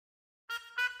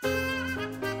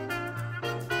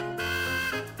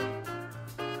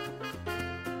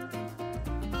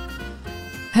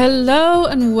Hello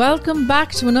and welcome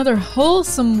back to another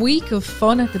wholesome week of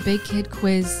fun at the Big Kid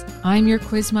Quiz. I'm your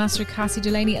quizmaster Cassie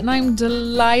Delaney and I'm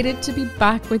delighted to be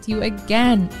back with you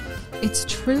again. It's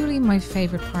truly my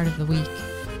favourite part of the week,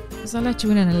 because I'll let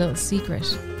you in on a little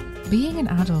secret. Being an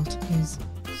adult is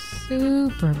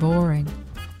super boring.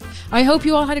 I hope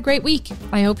you all had a great week.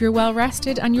 I hope you're well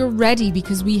rested and you're ready,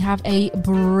 because we have a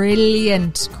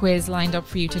brilliant quiz lined up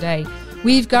for you today.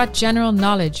 We've got general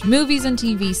knowledge, movies and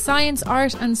TV, science,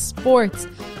 art and sports.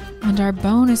 And our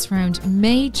bonus round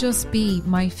may just be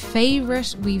my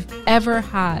favourite we've ever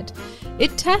had.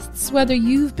 It tests whether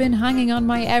you've been hanging on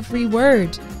my every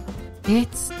word.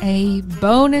 It's a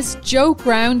bonus joke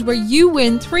round where you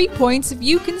win 3 points if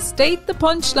you can state the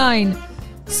punchline.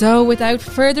 So without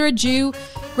further ado,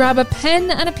 grab a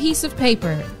pen and a piece of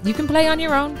paper. You can play on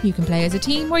your own, you can play as a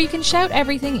team, or you can shout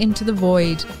everything into the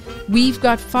void. We've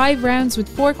got 5 rounds with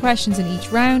 4 questions in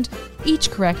each round. Each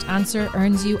correct answer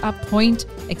earns you a point,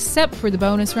 except for the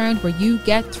bonus round where you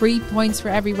get 3 points for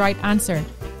every right answer.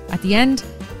 At the end,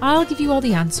 I'll give you all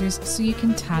the answers so you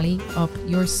can tally up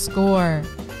your score.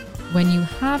 When you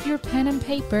have your pen and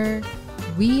paper,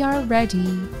 we are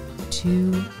ready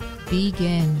to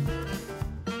begin.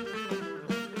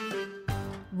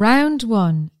 Round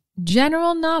 1.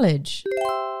 General knowledge.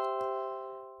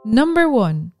 Number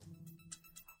 1.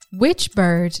 Which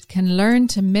bird can learn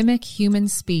to mimic human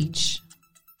speech?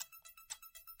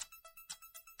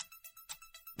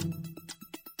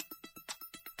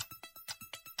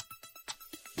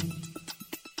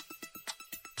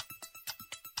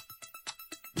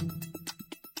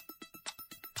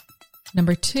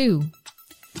 Number 2.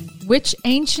 Which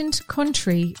ancient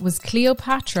country was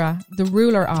Cleopatra the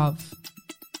ruler of?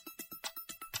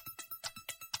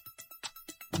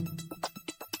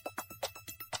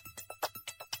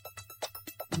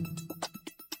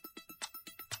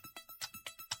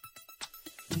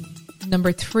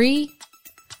 Number 3.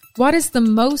 What is the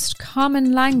most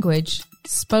common language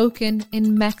spoken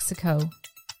in Mexico?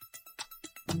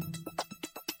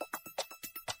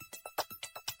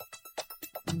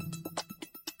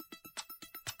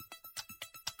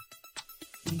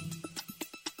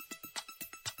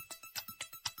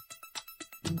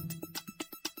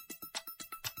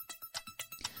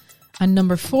 And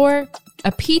number 4.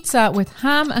 A pizza with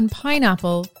ham and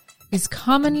pineapple is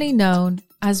commonly known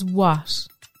as what?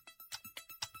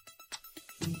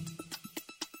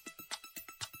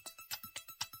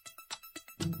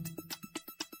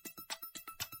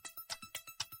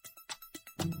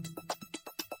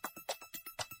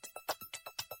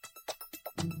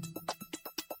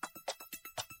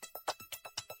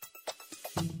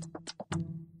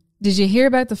 Did you hear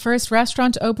about the first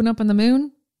restaurant to open up on the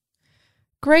moon?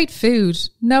 Great food,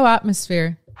 no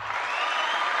atmosphere.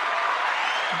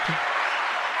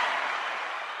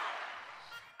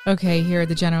 Okay, here are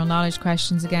the general knowledge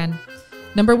questions again.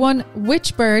 Number 1,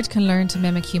 which bird can learn to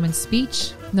mimic human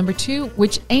speech? Number 2,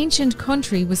 which ancient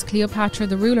country was Cleopatra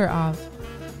the ruler of?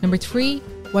 Number 3,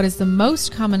 what is the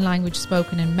most common language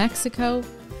spoken in Mexico?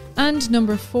 And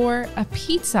number 4, a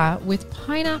pizza with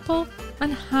pineapple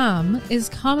and ham is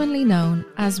commonly known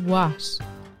as what?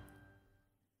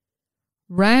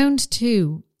 Round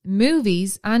 2,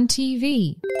 movies and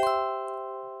TV.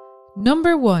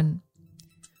 Number 1,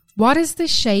 what is the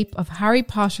shape of Harry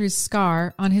Potter's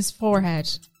scar on his forehead?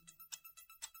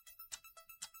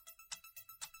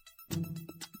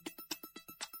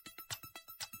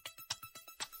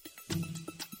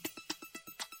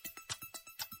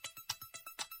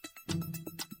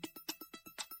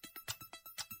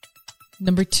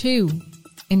 Number 2,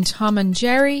 in Tom and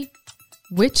Jerry,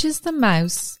 which is the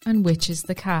mouse and which is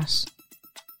the cat?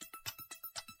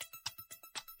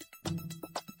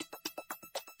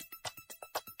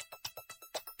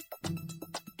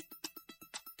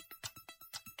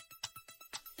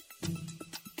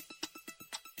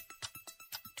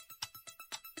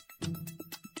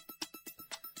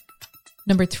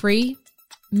 Number 3,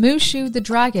 Mushu the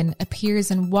dragon appears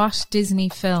in what Disney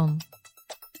film?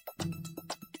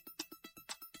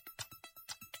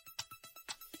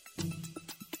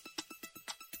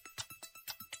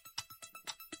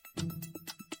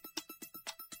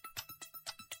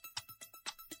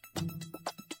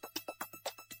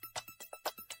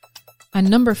 And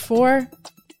number 4,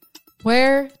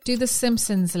 where do the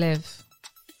Simpsons live?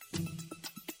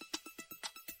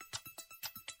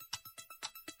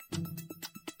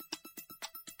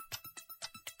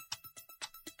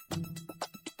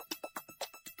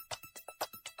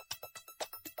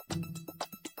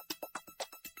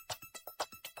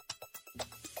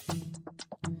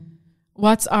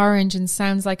 What's orange and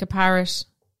sounds like a parrot?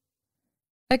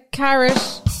 A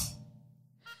carrot.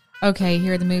 Okay,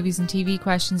 here are the movies and TV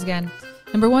questions again.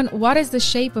 Number 1, what is the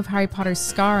shape of Harry Potter's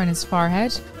scar on his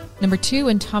forehead? Number 2,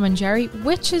 in Tom and Jerry,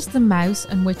 which is the mouse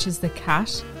and which is the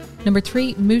cat? Number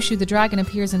 3, Mushu the dragon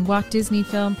appears in what Disney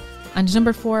film? And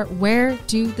number 4, where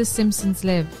do the Simpsons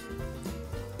live?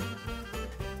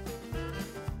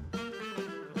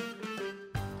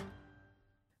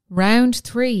 Round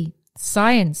 3,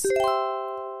 science.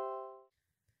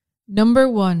 Number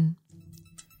 1,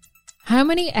 how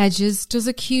many edges does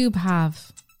a cube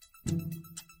have?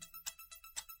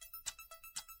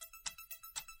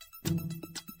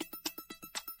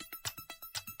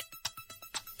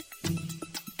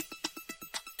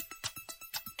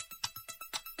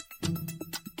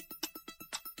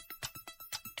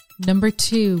 Number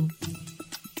 2,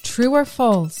 true or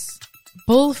false?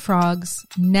 Bullfrogs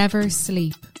never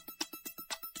sleep.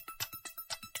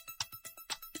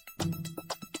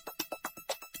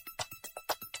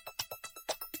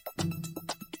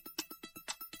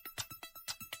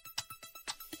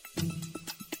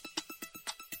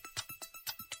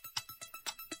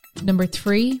 Number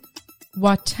 3,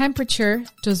 what temperature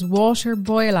does water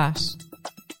boil at?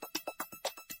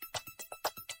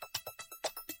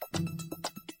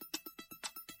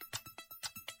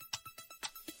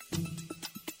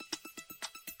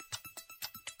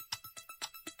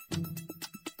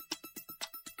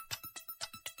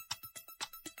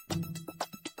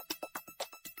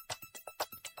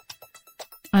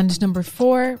 And number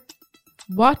 4,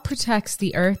 what protects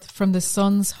the earth from the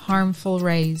sun's harmful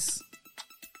rays?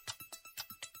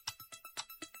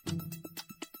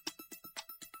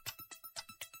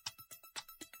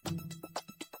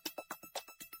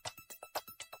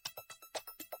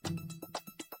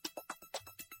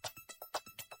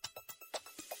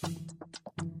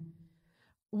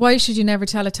 Why should you never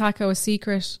tell a taco a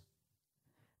secret?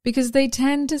 Because they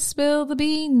tend to spill the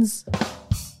beans.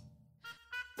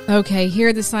 Okay, here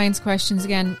are the science questions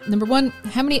again. Number 1,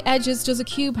 how many edges does a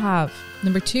cube have?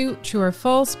 Number 2, true or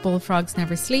false? Bullfrogs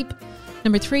never sleep.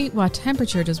 Number 3, what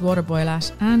temperature does water boil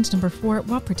at? And number 4,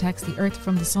 what protects the earth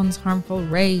from the sun's harmful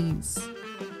rays?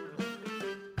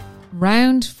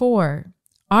 Round 4,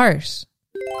 art.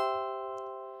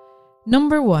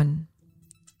 Number 1,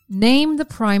 name the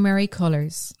primary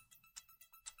colours.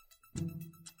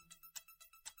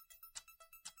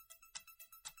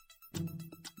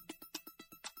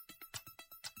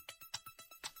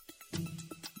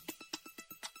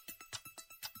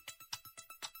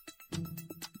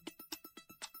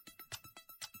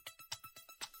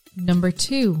 Number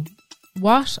 2,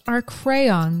 what are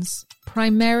crayons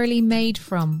primarily made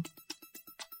from?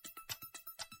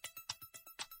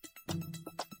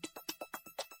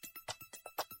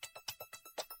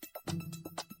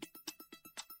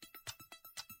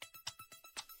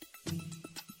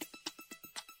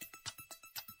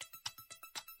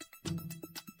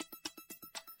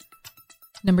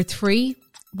 Number 3,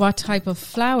 what type of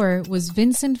flower was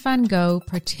Vincent van Gogh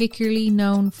particularly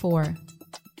known for?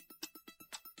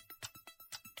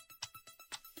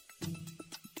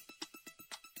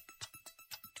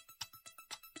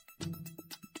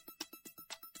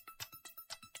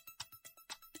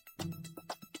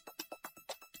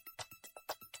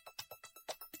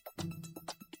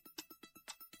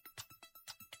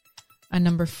 And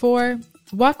number 4,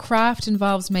 what craft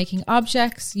involves making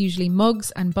objects, usually mugs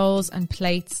and bowls and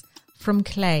plates, from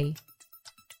clay?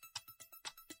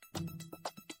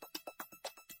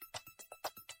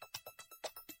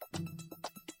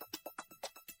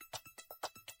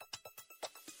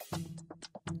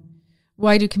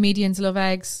 Why do comedians love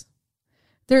eggs?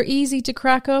 They're easy to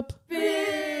crack up.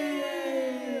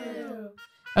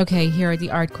 Okay, here are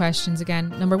the art questions again.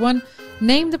 Number 1,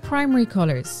 name the primary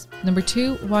colours. Number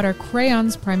 2, what are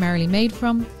crayons primarily made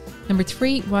from? Number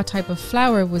 3, what type of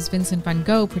flower was Vincent van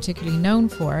Gogh particularly known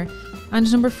for? And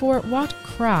number 4, what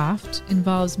craft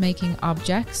involves making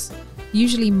objects,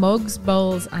 usually mugs,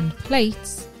 bowls and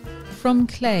plates, from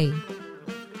clay?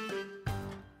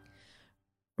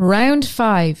 Round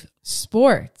 5,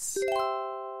 sports.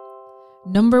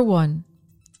 Number 1,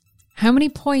 how many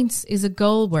points is a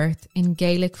goal worth in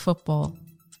Gaelic football?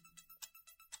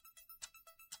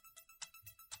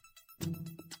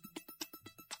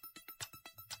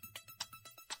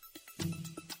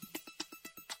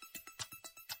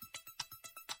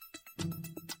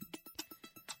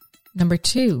 Number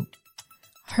 2,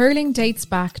 hurling dates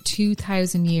back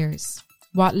 2,000 years.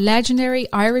 What legendary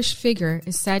Irish figure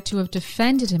is said to have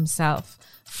defended himself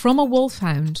from a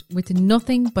wolfhound with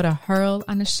nothing but a hurl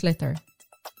and a slither?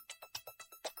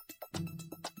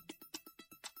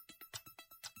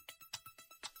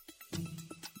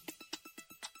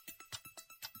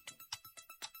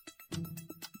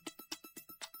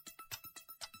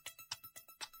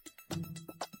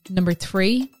 Number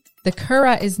 3, the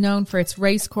Curragh is known for its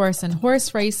racecourse and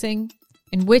horse racing.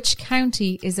 In which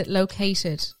county is it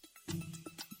located?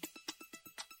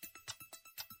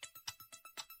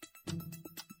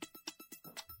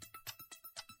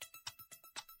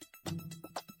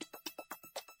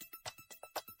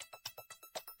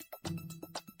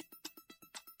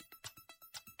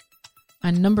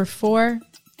 And number 4,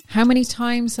 how many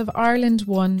times have Ireland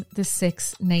won the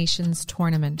Six Nations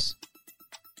tournament?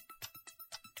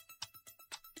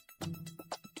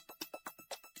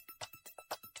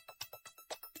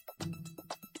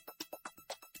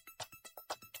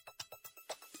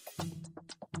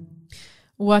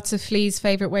 What's a flea's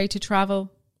favourite way to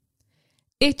travel?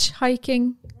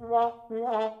 Hitchhiking.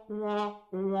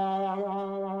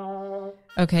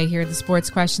 Okay, here are the sports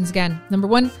questions again. Number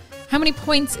 1, how many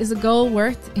points is a goal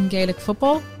worth in Gaelic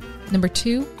football? Number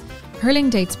 2, hurling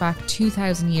dates back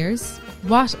 2,000 years.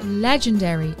 What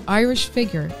legendary Irish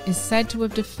figure is said to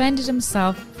have defended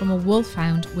himself from a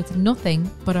wolfhound with nothing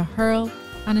but a hurl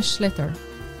and a slither?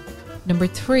 Number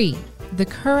 3, the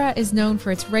Curragh is known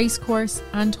for its racecourse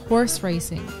and horse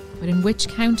racing, but in which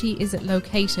county is it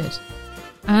located?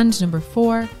 And number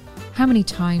 4, how many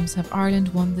times have Ireland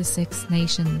won the Six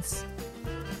Nations?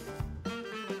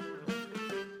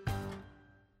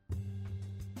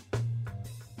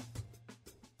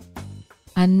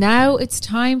 And now it's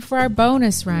time for our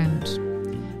bonus round.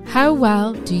 How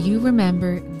well do you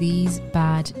remember these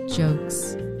bad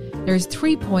jokes? There's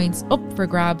 3 points up for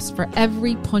grabs for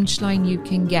every punchline you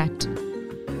can get.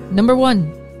 Number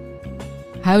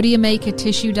 1, how do you make a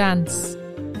tissue dance?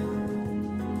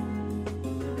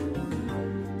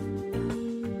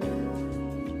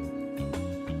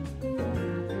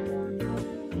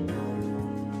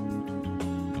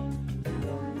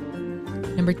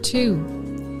 Number 2,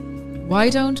 why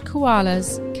don't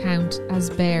koalas count as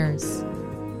bears?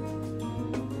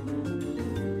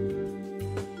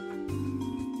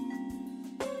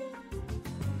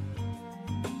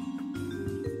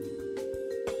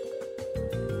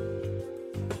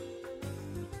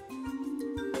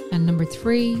 And number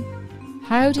 3,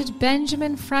 how did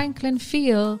Benjamin Franklin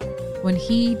feel when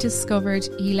he discovered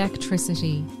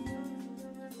electricity?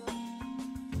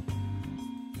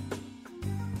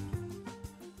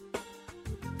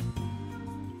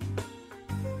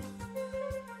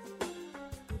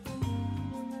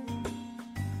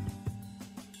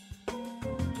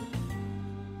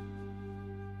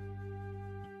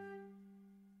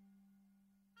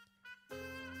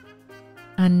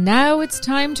 And now it's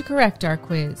time to correct our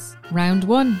quiz. Round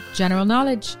 1, general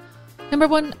knowledge. Number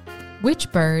 1,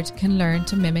 which bird can learn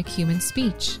to mimic human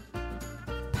speech?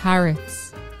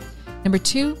 Parrots. Number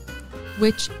 2,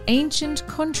 which ancient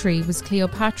country was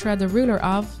Cleopatra the ruler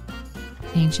of?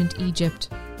 Ancient Egypt.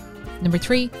 Number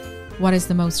 3, what is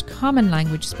the most common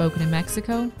language spoken in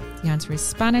Mexico? The answer is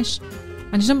Spanish.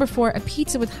 And number 4, a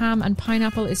pizza with ham and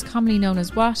pineapple is commonly known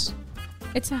as what?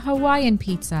 It's a Hawaiian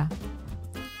pizza.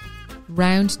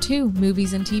 Round 2,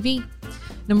 movies and TV.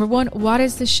 Number 1, what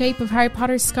is the shape of Harry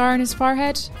Potter's scar on his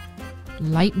forehead?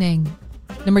 Lightning.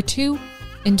 Number 2,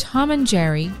 in Tom and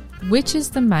Jerry, which is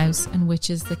the mouse and which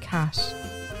is the cat?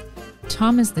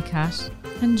 Tom is the cat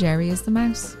and Jerry is the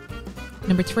mouse.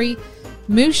 Number 3,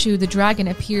 Mushu the dragon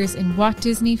appears in what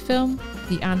Disney film?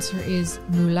 The answer is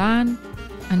Mulan.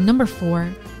 And number 4,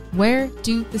 where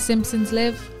do the Simpsons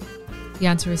live? The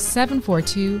answer is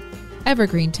 742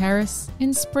 Evergreen Terrace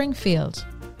in Springfield.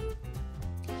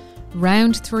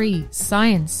 Round 3,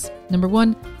 science. Number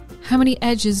 1, how many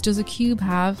edges does a cube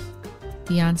have?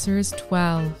 The answer is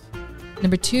 12.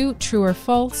 Number 2, true or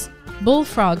false,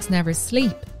 bullfrogs never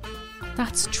sleep.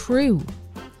 That's true.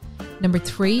 Number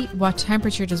 3, what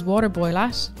temperature does water boil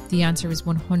at? The answer is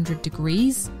 100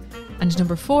 degrees. And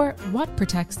number 4, what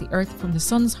protects the Earth from the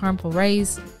sun's harmful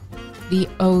rays? The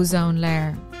ozone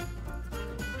layer.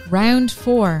 Round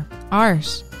 4,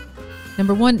 art.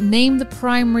 Number 1, name the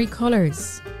primary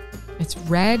colours. It's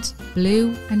red,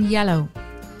 blue and yellow.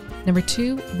 Number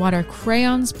 2, what are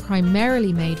crayons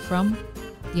primarily made from?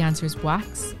 The answer is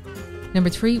wax. Number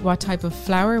 3, what type of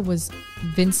flower was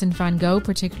Vincent van Gogh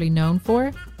particularly known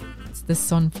for? It's the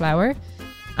sunflower.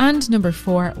 And number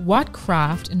 4, what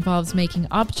craft involves making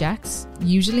objects,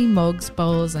 usually mugs,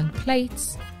 bowls and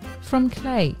plates, from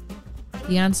clay?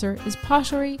 The answer is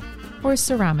pottery or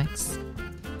ceramics.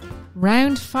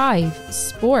 Round 5,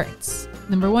 sports.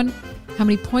 Number 1, how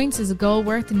many points is a goal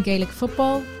worth in Gaelic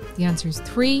football? The answer is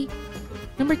 3.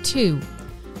 Number 2,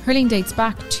 hurling dates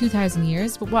back 2,000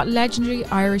 years, but what legendary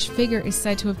Irish figure is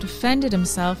said to have defended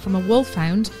himself from a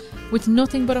wolfhound with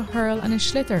nothing but a hurl and a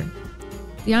slither?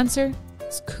 The answer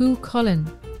is Cú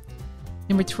Chulainn.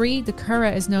 Number 3, the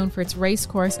Curragh is known for its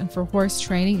racecourse and for horse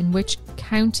training. In which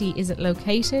county is it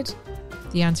located?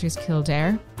 The answer is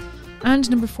Kildare. And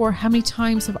number 4, how many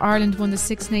times have Ireland won the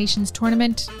Six Nations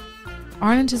tournament?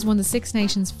 Ireland has won the Six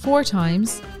Nations 4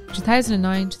 times,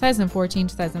 2009, 2014,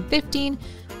 2015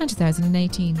 and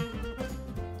 2018.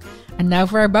 And now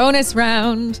for our bonus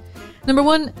round. Number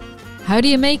 1, how do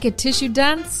you make a tissue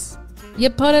dance? You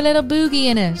put a little boogie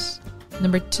in it.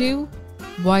 Number 2,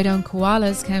 why don't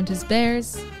koalas count as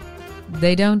bears?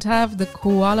 They don't have the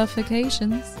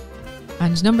qualifications.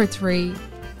 And number 3,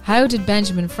 how did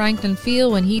Benjamin Franklin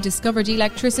feel when he discovered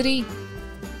electricity?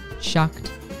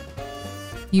 Shocked.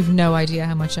 You've no idea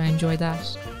how much I enjoyed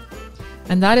that.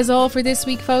 And that is all for this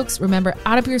week, folks. Remember,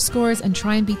 add up your scores and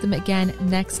try and beat them again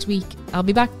next week. I'll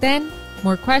be back then.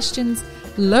 More questions,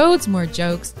 loads more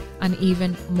jokes, and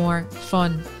even more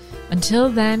fun. Until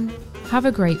then, have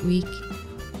a great week.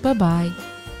 Bye-bye.